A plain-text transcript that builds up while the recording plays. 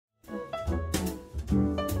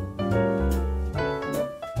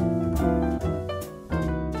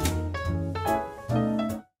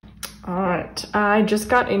I just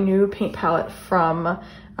got a new paint palette from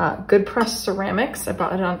Good Press Ceramics. I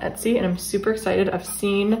bought it on Etsy and I'm super excited. I've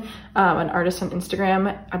seen an artist on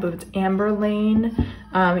Instagram, I believe it's Amber Lane,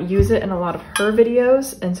 use it in a lot of her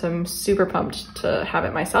videos, and so I'm super pumped to have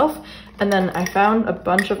it myself. And then I found a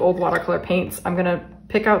bunch of old watercolor paints. I'm gonna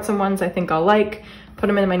pick out some ones I think I'll like, put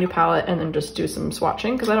them in my new palette, and then just do some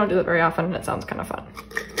swatching because I don't do that very often and it sounds kind of fun.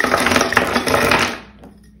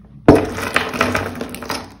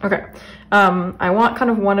 Okay, I want kind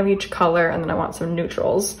of one of each color, and then I want some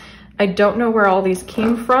neutrals. I don't know where all these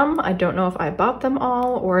came from. I don't know if I bought them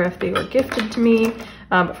all or if they were gifted to me.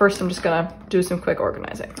 But first I'm just gonna do some quick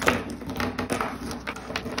organizing.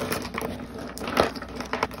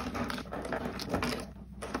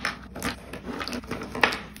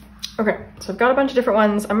 Okay, so I've got a bunch of different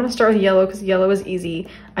ones. I'm gonna start with yellow because yellow is easy.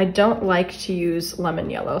 I don't like to use lemon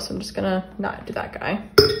yellow, so I'm just gonna not do that guy.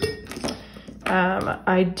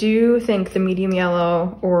 I do think the medium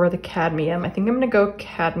yellow or the cadmium. I think I'm gonna go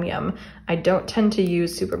cadmium. I don't tend to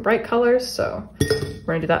use super bright colors, so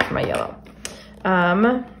we're gonna do that for my yellow.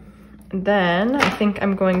 Then I think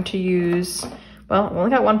I'm going to use, well, I've only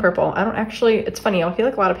got one purple. I don't actually, it's funny, I feel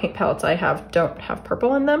like a lot of paint palettes I have don't have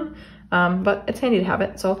purple in them, but it's handy to have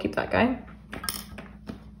it, so I'll keep that guy.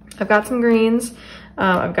 I've got some greens.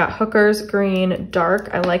 I've got Hooker's Green Dark.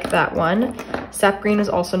 I like that one. Sap Green is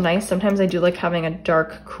also nice. Sometimes I do like having a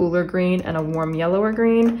dark, cooler green and a warm yellower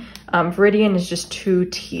green. Viridian is just too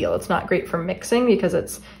teal. It's not great for mixing because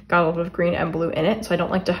it's got a little bit of green and blue in it, so I don't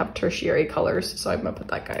like to have tertiary colors, so I'm gonna put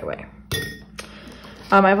that guy away.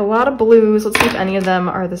 I have a lot of blues. Let's see if any of them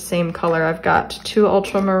are the same color. I've got 2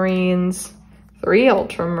 ultramarines, 3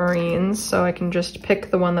 ultramarines, so I can just pick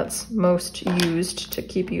the one that's most used to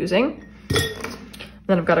keep using.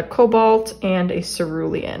 Then I've got a cobalt and a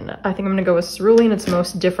cerulean. I think I'm gonna go with cerulean. It's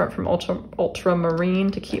most different from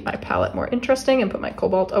ultramarine to keep my palette more interesting, and put my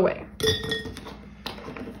cobalt away.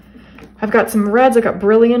 I've got some reds. I've got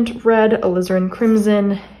brilliant red, alizarin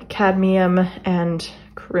crimson, cadmium, and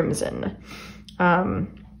crimson.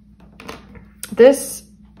 This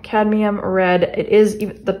cadmium red,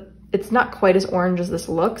 it's not quite as orange as this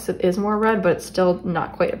looks. It is more red, but it's still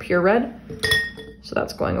not quite a pure red. So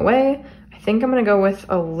that's going away. I think I'm gonna go with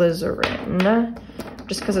Alizarin,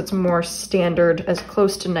 just because it's more standard, as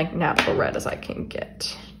close to natural red as I can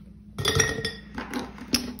get.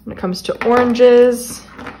 When it comes to oranges,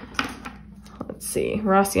 let's see,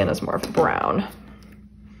 raw sienna is more of brown.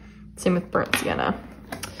 Same with burnt sienna.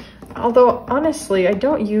 Although honestly, I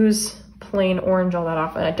don't use plain orange all that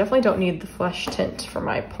often. I definitely don't need the flesh tint for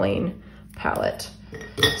my plain palette.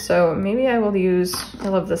 So maybe I will use, I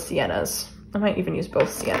love the siennas. I might even use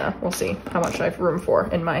both sienna. We'll see how much I have room for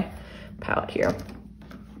in my palette here.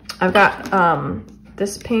 I've got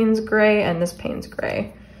this Payne's gray and this Payne's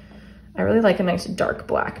gray. I really like a nice dark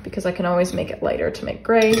black because I can always make it lighter to make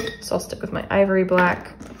gray. So I'll stick with my ivory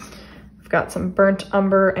black. I've got some burnt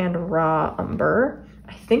umber and raw umber.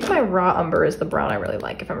 I think my raw umber is the brown I really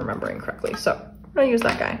like, if I'm remembering correctly. So I'm gonna use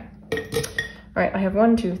that guy. All right, I have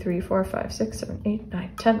 1, 2, 3, 4, 5, 6, 7, 8,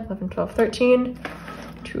 9, 10, 11, 12, 13.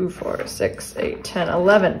 2, 4, 6, 8, 10,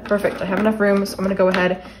 11. Perfect. I have enough room, so I'm gonna go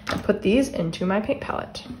ahead and put these into my paint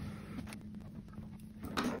palette.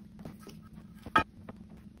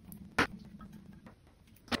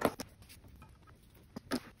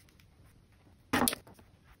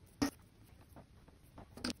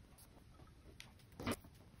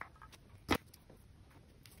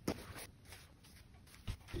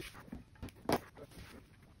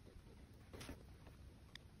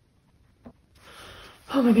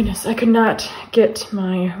 Oh my goodness, I could not get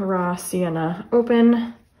my raw sienna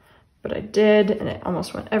open, but I did, and it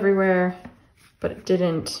almost went everywhere, but it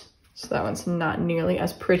didn't. So that one's not nearly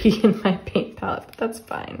as pretty in my paint palette, but that's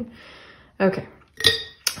fine. Okay,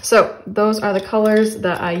 so those are the colors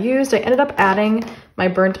that I used. I ended up adding my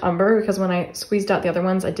burnt umber because when I squeezed out the other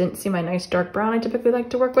ones, I didn't see my nice dark brown I typically like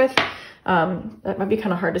to work with. That might be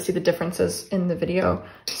kind of hard to see the differences in the video.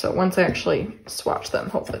 So once I actually swatch them,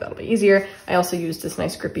 hopefully that'll be easier. I also used this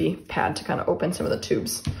nice grippy pad to kind of open some of the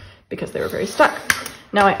tubes because they were very stuck.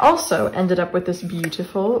 Now I also ended up with this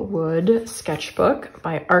beautiful wood sketchbook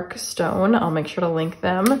by Arkstone. I'll make sure to link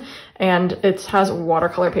them. And it has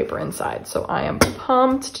watercolor paper inside. So I am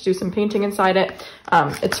pumped to do some painting inside it.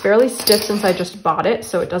 It's fairly stiff since I just bought it,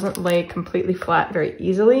 so it doesn't lay completely flat very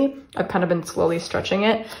easily. I've kind of been slowly stretching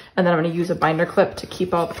it. And then I'm gonna use a binder clip to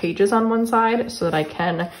keep all the pages on one side so that I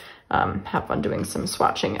can have fun doing some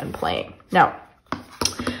swatching and playing. Now,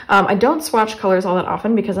 I don't swatch colors all that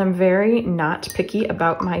often because I'm very not picky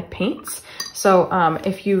about my paints. So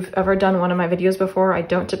if you've ever done one of my videos before, I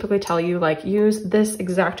don't typically tell you like use this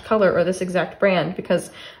exact color or this exact brand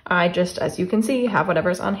because I just, as you can see, have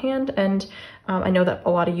whatever's on hand, and I know that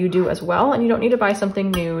a lot of you do as well, and you don't need to buy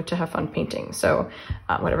something new to have fun painting. So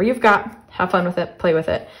whatever you've got, have fun with it, play with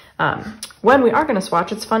it. When we are going to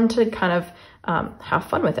swatch, it's fun to kind of have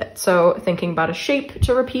fun with it. So thinking about a shape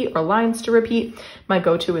to repeat or lines to repeat, my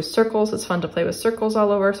go-to is circles. It's fun to play with circles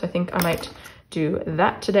all over, so I think I might do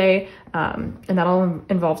that today, and that'll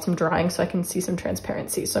involve some drying so I can see some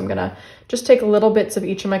transparency. So I'm gonna just take little bits of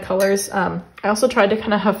each of my colors. I also tried to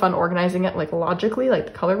kind of have fun organizing it like logically, like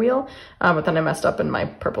the color wheel, but then I messed up and my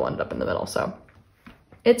purple ended up in the middle. So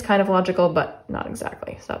it's kind of logical, but not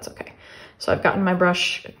exactly, so that's okay. So I've gotten my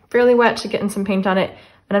brush fairly wet to getting some paint on it,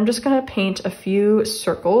 and I'm just gonna paint a few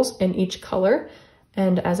circles in each color.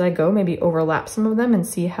 And as I go, maybe overlap some of them and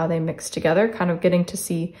see how they mix together, kind of getting to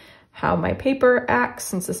see how my paper acts,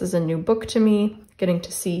 since this is a new book to me, getting to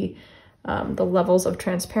see the levels of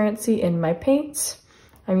transparency in my paints.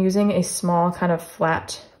 I'm using a small kind of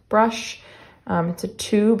flat brush. It's a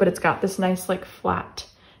 2, but it's got this nice like flat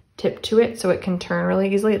tip to it, so it can turn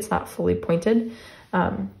really easily. It's not fully pointed. So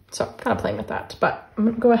I'm kind of playing with that, but I'm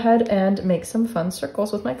gonna go ahead and make some fun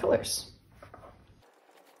circles with my colors.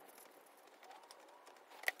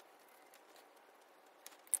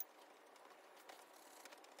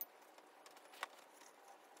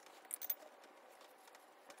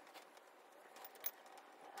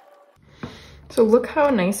 So look how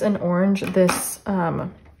nice and orange this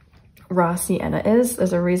raw sienna is.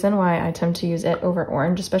 There's a reason why I tend to use it over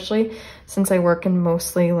orange, especially since I work in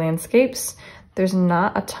mostly landscapes. There's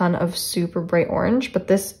not a ton of super bright orange, but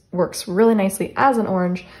this works really nicely as an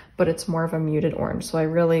orange, but it's more of a muted orange. So I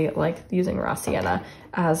really like using raw sienna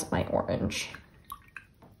as my orange.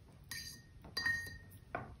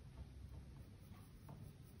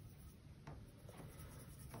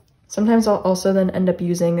 Sometimes I'll also then end up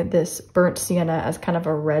using this burnt sienna as kind of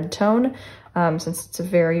a red tone, since it's a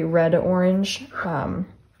very red-orange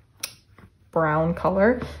brown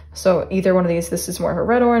color. So either one of these, this is more of a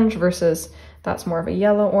red-orange versus that's more of a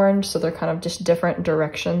yellow-orange. So they're kind of just different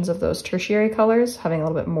directions of those tertiary colors, having a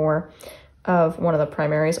little bit more of one of the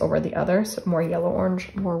primaries over the other. So more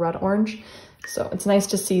yellow-orange, more red-orange. So it's nice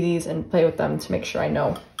to see these and play with them to make sure I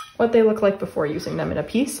know what they look like before using them in a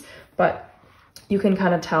piece. But you can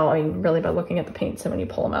kind of tell, I mean, really by looking at the paints and when you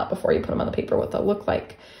pull them out before you put them on the paper, what they'll look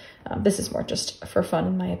like. This is more just for fun,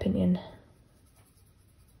 in my opinion.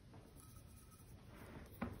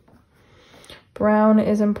 Brown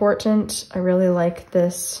is important. I really like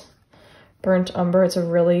this burnt umber. It's a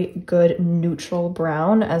really good neutral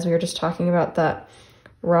brown. As we were just talking about, that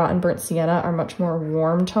raw and burnt sienna are much more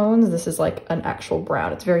warm tones. This is like an actual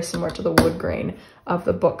brown. It's very similar to the wood grain of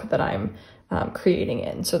the book that I'm creating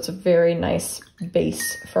in. So it's a very nice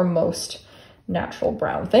base for most natural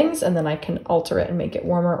brown things, and then I can alter it and make it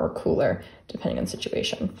warmer or cooler depending on the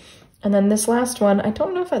situation. And then this last one, I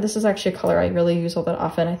don't know if this is actually a color I really use all that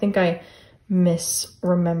often. I think I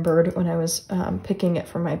misremembered when I was picking it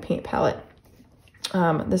from my paint palette.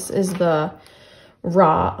 This is the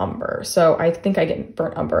raw umber. So I think I get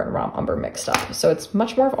burnt umber and raw umber mixed up. So it's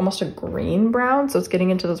much more of almost a green brown. So it's getting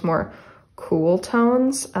into those more cool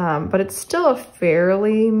tones, but it's still a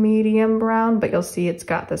fairly medium brown, but you'll see it's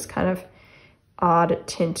got this kind of odd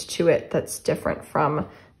tint to it that's different from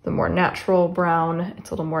the more natural brown. It's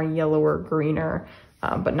a little more yellower, greener,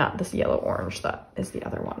 but not this yellow orange that is the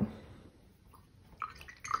other one.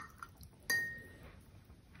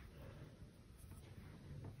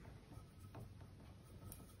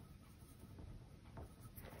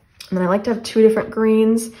 And then I like to have 2 different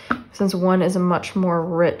greens, since one is a much more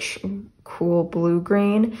rich, cool blue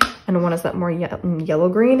green, and one is that more yellow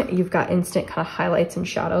green. You've got instant kind of highlights and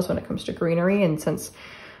shadows when it comes to greenery. And since,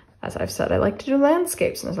 as I've said, I like to do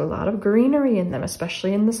landscapes, and there's a lot of greenery in them,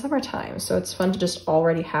 especially in the summertime. So it's fun to just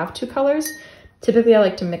already have 2 colors. Typically, I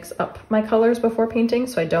like to mix up my colors before painting,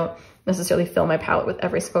 so I don't necessarily fill my palette with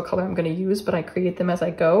every single color I'm going to use, but I create them as I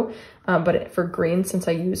go. For greens, since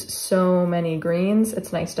I use so many greens,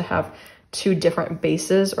 it's nice to have 2 different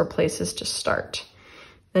bases or places to start.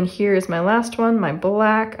 Then here is my last one, my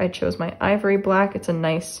black. I chose my Ivory black. It's a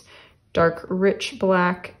nice, dark, rich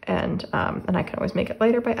black, and I can always make it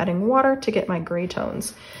lighter by adding water to get my gray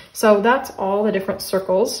tones. So that's all the different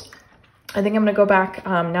circles. I think I'm gonna go back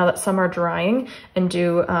now that some are drying and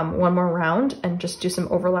do one more round and just do some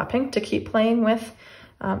overlapping to keep playing with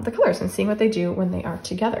the colors and seeing what they do when they are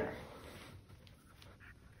together.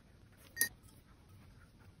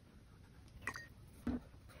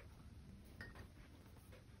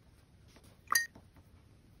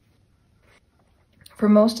 For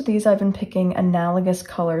most of these, I've been picking analogous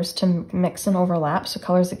colors to mix and overlap, so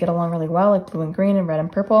colors that get along really well, like blue and green and red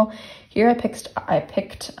and purple. Here I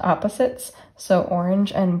picked opposites, so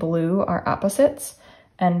orange and blue are opposites,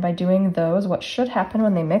 and by doing those, what should happen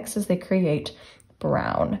when they mix is they create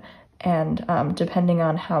brown, and depending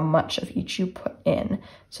on how much of each you put in.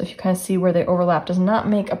 So if you kind of see where they overlap, does not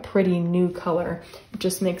make a pretty new color, it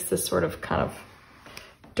just makes this sort of kind of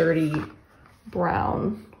dirty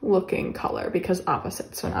brown looking color, because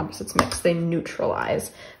opposites, when opposites mix, they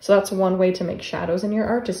neutralize. So that's one way to make shadows in your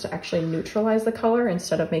art, is to actually neutralize the color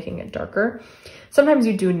instead of making it darker. Sometimes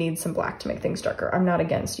you do need some black to make things darker. I'm not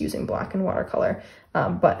against using black in watercolor,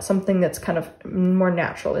 but something that's kind of more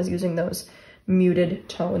natural is using those muted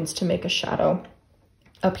tones to make a shadow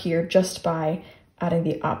up here just by adding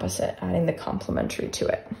the opposite, adding the complementary to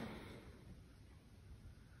it.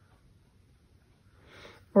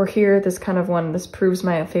 Or here, this kind of one, this proves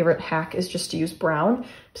my favorite hack is just to use brown.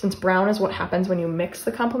 Since brown is what happens when you mix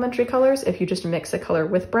the complementary colors, if you just mix a color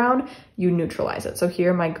with brown, you neutralize it. So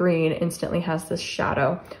here my green instantly has this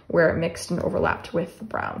shadow where it mixed and overlapped with the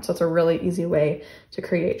brown. So it's a really easy way to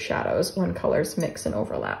create shadows when colors mix and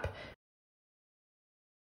overlap.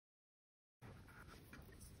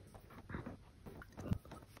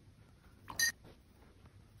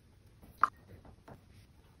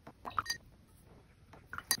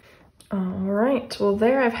 All right, well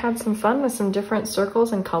there I've had some fun with some different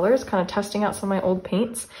circles and colors, kind of testing out some of my old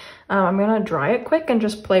paints. I'm gonna dry it quick and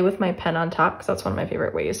just play with my pen on top, because that's one of my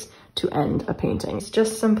favorite ways to end a painting. It's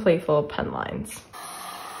just some playful pen lines.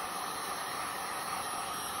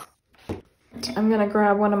 I'm gonna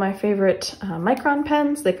grab one of my favorite micron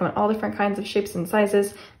pens. They come in all different kinds of shapes and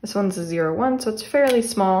sizes. This one's a 01, so it's fairly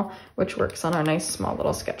small, which works on our nice small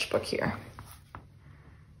little sketchbook here.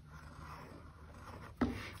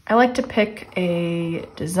 I like to pick a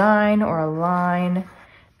design or a line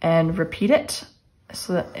and repeat it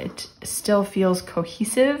so that it still feels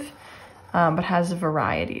cohesive, but has a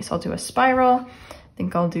variety. So I'll do a spiral. I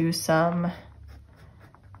think I'll do some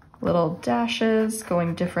little dashes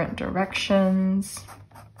going different directions.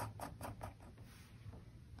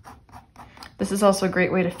 This is also a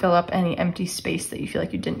great way to fill up any empty space that you feel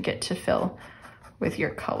like you didn't get to fill with your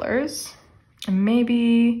colors. And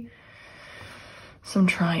maybe some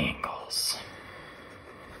triangles.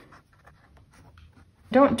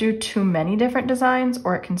 Don't do too many different designs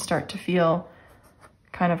or it can start to feel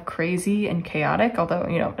kind of crazy and chaotic, although,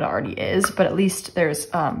 you know, it already is, but at least there's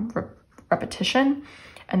repetition,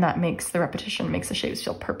 and that makes the shapes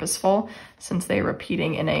feel purposeful, since they're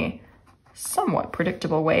repeating in a somewhat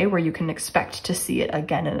predictable way where you can expect to see it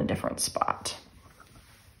again in a different spot.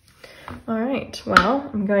 All right, well,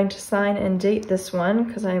 I'm going to sign and date this one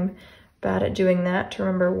because I'm bad at doing that to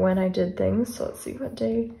remember when I did things. So let's see, what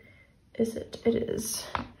day is it? It is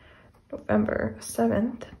November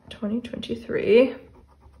 7th, 2023.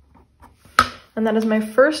 And that is my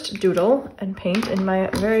first doodle and paint in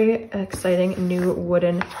my very exciting new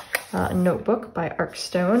wooden notebook by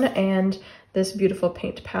Arkstone, and this beautiful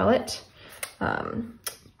paint palette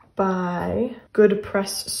by Good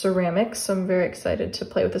Press Ceramics. So I'm very excited to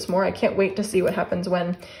play with this more. I can't wait to see what happens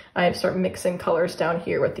when I start mixing colors down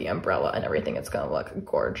here with the umbrella and everything. It's gonna look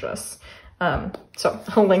gorgeous. So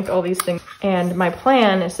I'll link all these things. And my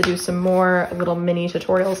plan is to do some more little mini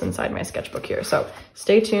tutorials inside my sketchbook here. So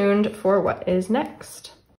stay tuned for what is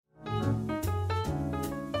next.